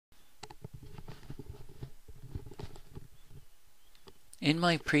In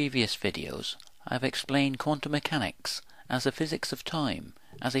my previous videos, I have explained quantum mechanics as the physics of time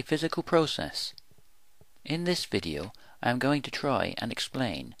as a physical process. In this video, I am going to try and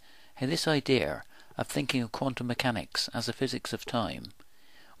explain how this idea of thinking of quantum mechanics as the physics of time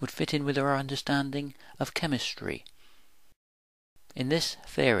would fit in with our understanding of chemistry. In this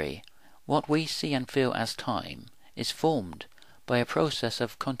theory, what we see and feel as time is formed by a process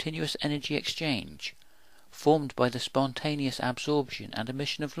of continuous energy exchange, formed by the spontaneous absorption and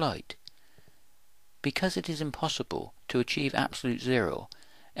emission of light. Because it is impossible to achieve absolute zero,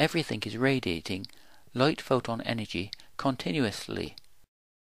 everything is radiating light photon energy continuously.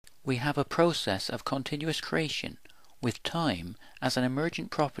 We have a process of continuous creation, with time as an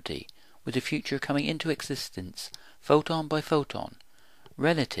emergent property, with the future coming into existence photon by photon,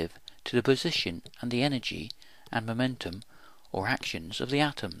 relative to the position and the energy and momentum or actions of the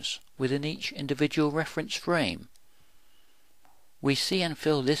atoms within each individual reference frame. We see and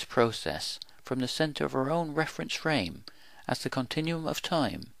feel this process from the center of our own reference frame as the continuum of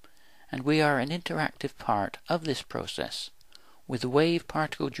time, and we are an interactive part of this process, with the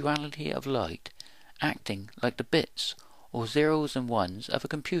wave-particle duality of light acting like the bits or zeros and ones of a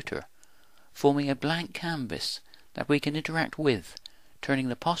computer, forming a blank canvas that we can interact with, turning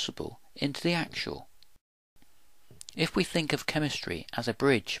the possible into the actual. If we think of chemistry as a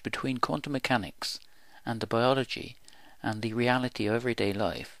bridge between quantum mechanics and the biology and the reality of everyday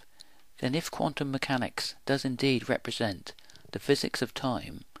life, then if quantum mechanics does indeed represent the physics of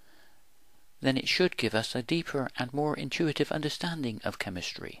time, then it should give us a deeper and more intuitive understanding of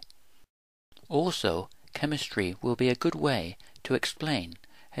chemistry. Also, chemistry will be a good way to explain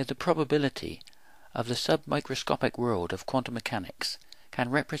how the probability of the sub-microscopic world of quantum mechanics can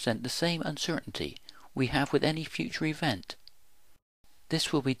represent the same uncertainty we have with any future event.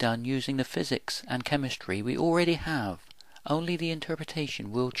 This will be done using the physics and chemistry we already have, only the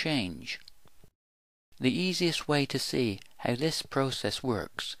interpretation will change. The easiest way to see how this process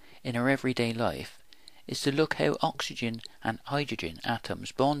works in our everyday life is to look how oxygen and hydrogen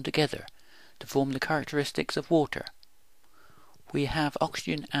atoms bond together to form the characteristics of water. We have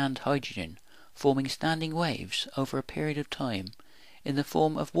oxygen and hydrogen forming standing waves over a period of time in the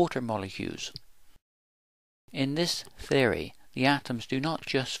form of water molecules. In this theory, the atoms do not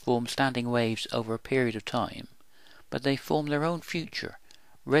just form standing waves over a period of time, but they form their own future,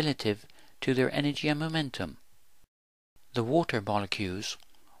 relative to their energy and momentum. The water molecules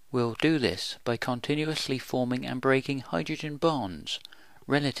will do this by continuously forming and breaking hydrogen bonds,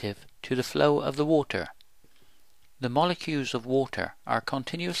 relative to the flow of the water. The molecules of water are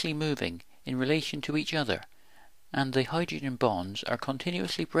continuously moving in relation to each other, and the hydrogen bonds are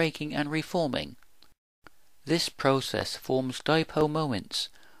continuously breaking and reforming. This process forms dipole moments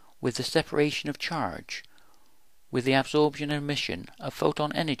with the separation of charge, with the absorption and emission of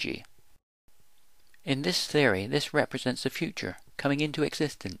photon energy. In this theory, this represents the future coming into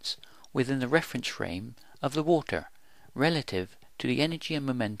existence within the reference frame of the water, relative to the energy and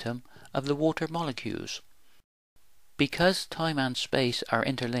momentum of the water molecules. Because time and space are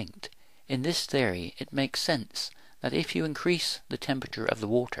interlinked, in this theory it makes sense that if you increase the temperature of the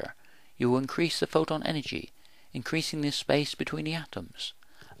water, you will increase the photon energy, increasing the space between the atoms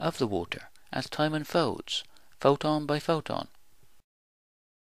of the water as time unfolds, photon by photon.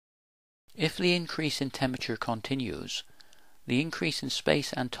 If the increase in temperature continues, the increase in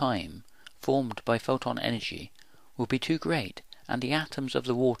space and time formed by photon energy will be too great, and the atoms of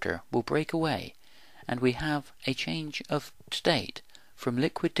the water will break away, and we have a change of state from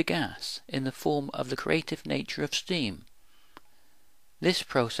liquid to gas in the form of the creative nature of steam. This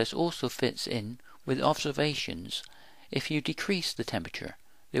process also fits in with observations. If you decrease the temperature,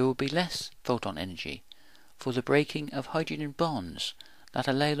 there will be less photon energy for the breaking of hydrogen bonds that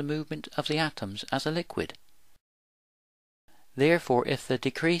allow the movement of the atoms as a liquid. Therefore, if the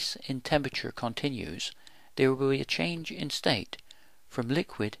decrease in temperature continues, there will be a change in state from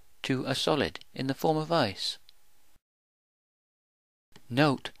liquid to a solid in the form of ice.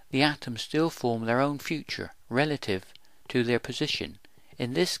 Note, the atoms still form their own future relative to their position,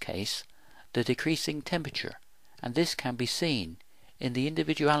 in this case the decreasing temperature, and this can be seen in the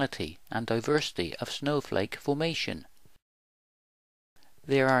individuality and diversity of snowflake formation.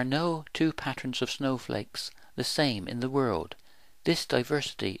 There are no two patterns of snowflakes the same in the world. This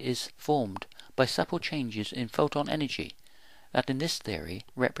diversity is formed by subtle changes in photon energy that in this theory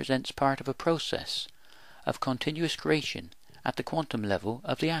represents part of a process of continuous creation at the quantum level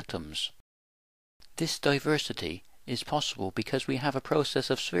of the atoms. This diversity is possible because we have a process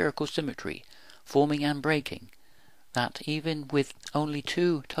of spherical symmetry forming and breaking that even with only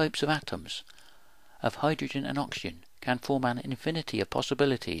two types of atoms, of hydrogen and oxygen, can form an infinity of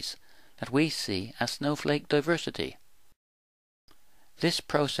possibilities that we see as snowflake diversity. This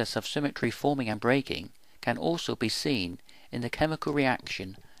process of symmetry forming and breaking can also be seen in the chemical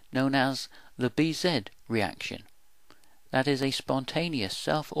reaction known as the BZ reaction. That is a spontaneous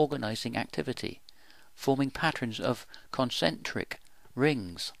self-organizing activity, forming patterns of concentric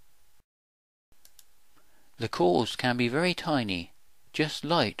rings. The cause can be very tiny, just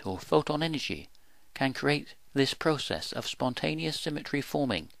light or photon energy can create this process of spontaneous symmetry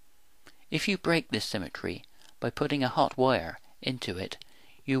forming. If you break this symmetry by putting a hot wire into it,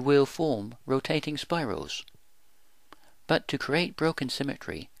 you will form rotating spirals. But to create broken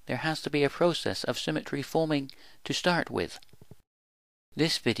symmetry, there has to be a process of symmetry forming to start with.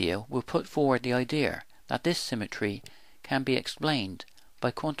 This video will put forward the idea that this symmetry can be explained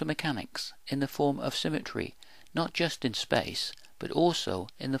by quantum mechanics in the form of symmetry, not just in space, but also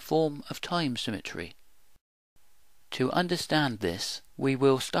in the form of time symmetry. To understand this, we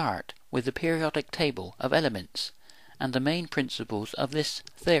will start with the periodic table of elements and the main principles of this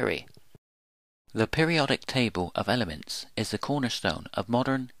theory. The periodic table of elements is the cornerstone of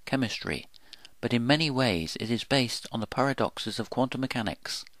modern chemistry, but in many ways it is based on the paradoxes of quantum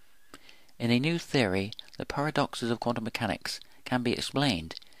mechanics. In a new theory, the paradoxes of quantum mechanics can be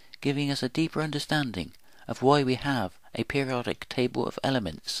explained, giving us a deeper understanding of why we have a periodic table of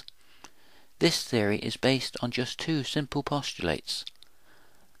elements. This theory is based on just two simple postulates.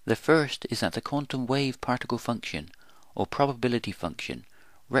 The first is that the quantum wave particle function, or probability function,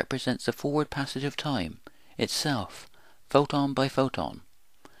 represents the forward passage of time itself, photon by photon.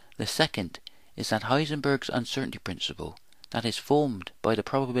 The second is that Heisenberg's uncertainty principle, that is formed by the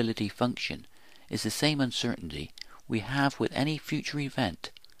probability function, is the same uncertainty we have with any future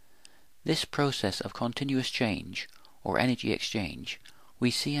event. This process of continuous change, or energy exchange,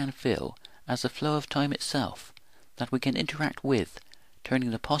 we see and feel as the flow of time itself, that we can interact with,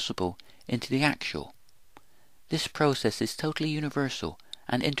 turning the possible into the actual. This process is totally universal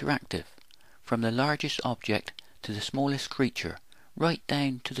and interactive, from the largest object to the smallest creature, right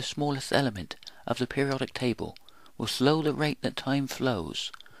down to the smallest element of the periodic table, will slow the rate that time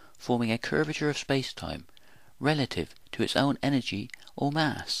flows, forming a curvature of space-time relative to its own energy or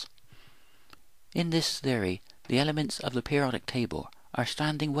mass. In this theory, the elements of the periodic table are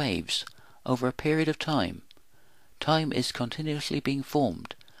standing waves over a period of time. Time is continuously being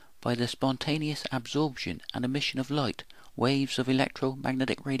formed by the spontaneous absorption and emission of light waves of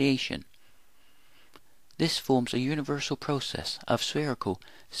electromagnetic radiation. This forms a universal process of spherical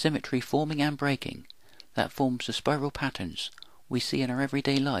symmetry forming and breaking that forms the spiral patterns we see in our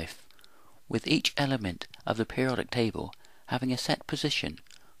everyday life, with each element of the periodic table having a set position,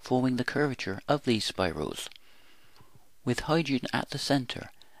 forming the curvature of these spirals. With hydrogen at the center,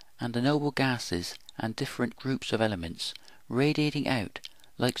 and the noble gases and different groups of elements radiating out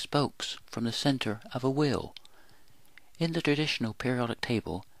like spokes from the center of a wheel. In the traditional periodic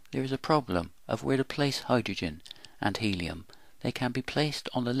table, there is a problem of where to place hydrogen and helium. They can be placed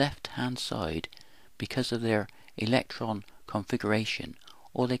on the left-hand side because of their electron configuration,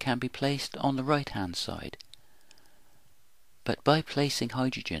 or they can be placed on the right-hand side. But by placing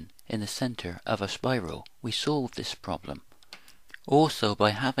hydrogen in the center of a spiral, we solve this problem. Also,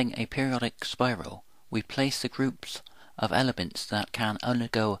 by having a periodic spiral, we place the groups of elements that can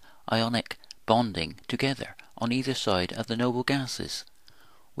undergo ionic bonding together on either side of the noble gases.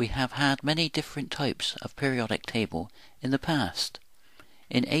 We have had many different types of periodic table in the past.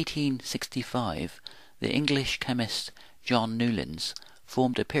 In 1865, the English chemist John Newlands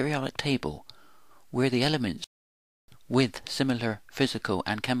formed a periodic table where the elements with similar physical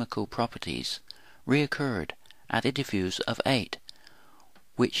and chemical properties reoccurred at intervals of 8,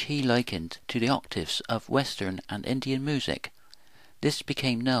 which he likened to the octaves of Western and Indian music. This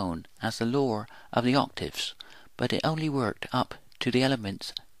became known as the law of the octaves, but it only worked up to the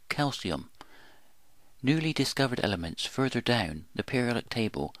element calcium. Newly discovered elements further down the periodic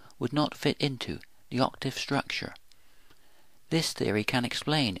table would not fit into the octave structure. This theory can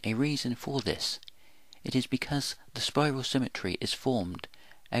explain a reason for this. It is because the spiral symmetry is formed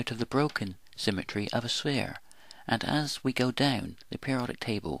out of the broken symmetry of a sphere, and as we go down the periodic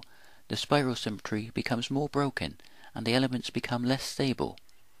table, the spiral symmetry becomes more broken and the elements become less stable.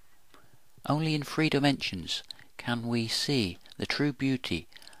 Only in 3 dimensions can we see the true beauty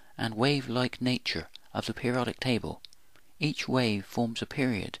and wave-like nature of the periodic table. Each wave forms a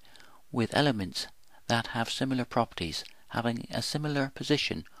period with elements that have similar properties, having a similar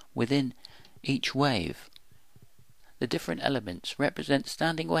position within each wave. The different elements represent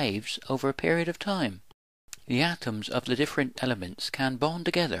standing waves over a period of time. The atoms of the different elements can bond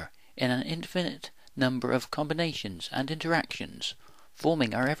together in an infinite number of combinations and interactions,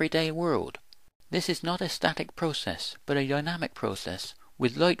 forming our everyday world. This is not a static process, but a dynamic process,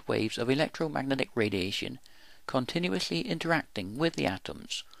 with light waves of electromagnetic radiation continuously interacting with the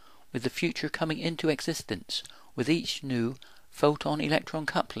atoms, with the future coming into existence with each new photon-electron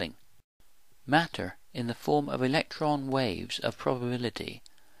coupling. Matter, in the form of electron waves of probability,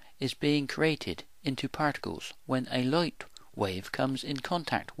 is being created into particles when a light wave comes in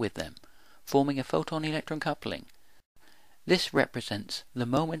contact with them, forming a photon-electron coupling. This represents the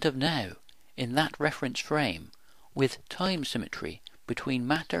moment of now in that reference frame, with time symmetry between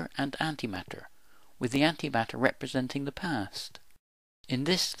matter and antimatter, with the antimatter representing the past. In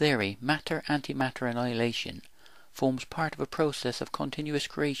this theory, matter-antimatter annihilation forms part of a process of continuous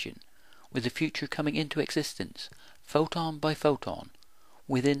creation, with the future coming into existence, photon by photon,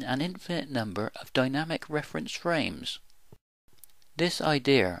 within an infinite number of dynamic reference frames. This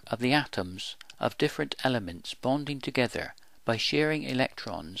idea of the atoms of different elements bonding together by sharing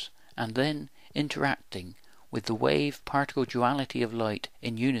electrons and then interacting with the wave-particle duality of light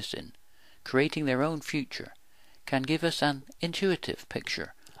in unison, creating their own future, can give us an intuitive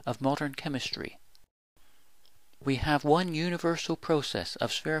picture of modern chemistry. We have one universal process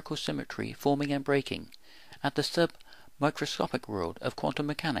of spherical symmetry forming and breaking at the sub-microscopic world of quantum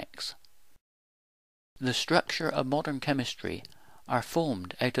mechanics. The structure of modern chemistry are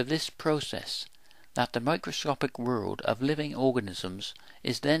formed out of this process that the microscopic world of living organisms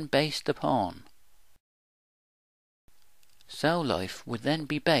is then based upon. Cell life would then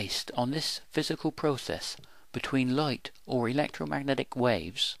be based on this physical process between light or electromagnetic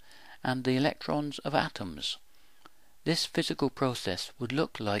waves and the electrons of atoms. This physical process would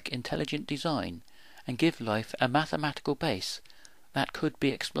look like intelligent design and give life a mathematical base that could be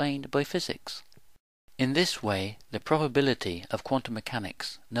explained by physics. In this way, the probability of quantum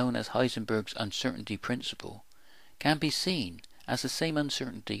mechanics, known as Heisenberg's uncertainty principle, can be seen as the same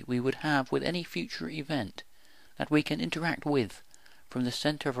uncertainty we would have with any future event that we can interact with from the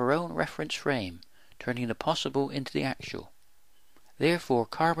center of our own reference frame, turning the possible into the actual. Therefore,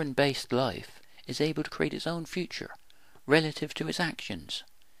 carbon-based life is able to create its own future relative to its actions.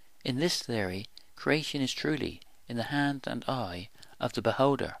 In this theory, creation is truly in the hand and eye of the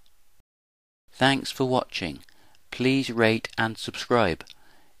beholder. Thanks for watching. Please rate and subscribe.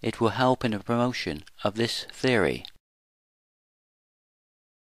 It will help in the promotion of this theory.